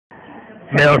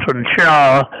Milton,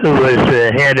 who was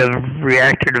the head of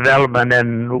reactor development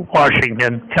in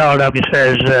Washington, called up and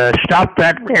says, stop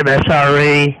that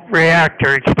MSRE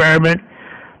reactor experiment,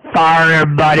 fire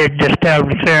everybody, just tell them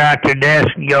to clear out their desk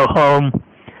and go home,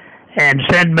 and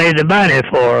send me the money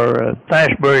for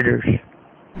fast breeders.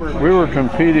 We were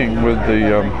competing with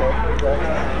the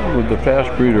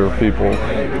fast breeder people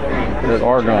at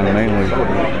Argonne mainly.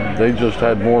 They just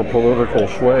had more political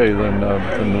sway than the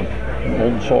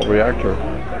Molten Salt Reactor.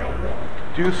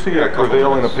 Do you see a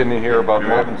prevailing opinion here about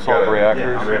molten salt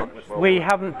reactors? We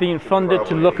haven't been funded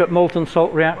to look at molten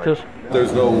salt reactors.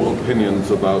 There's no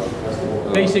opinions about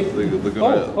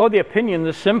the opinion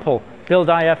is simple. Build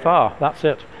IFR, that's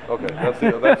it. Okay, that's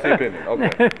the opinion.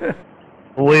 Okay.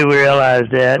 We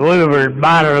realized that we were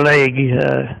minor league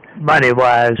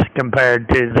money-wise compared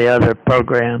to the other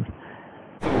programs.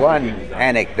 One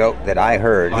anecdote that I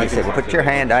heard, he said, put your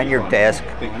hand on your desk,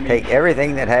 take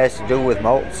everything that has to do with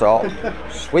molten salt,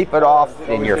 sweep it off,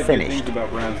 and you're finished.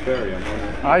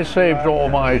 I saved all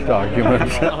my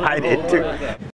documents. I did too.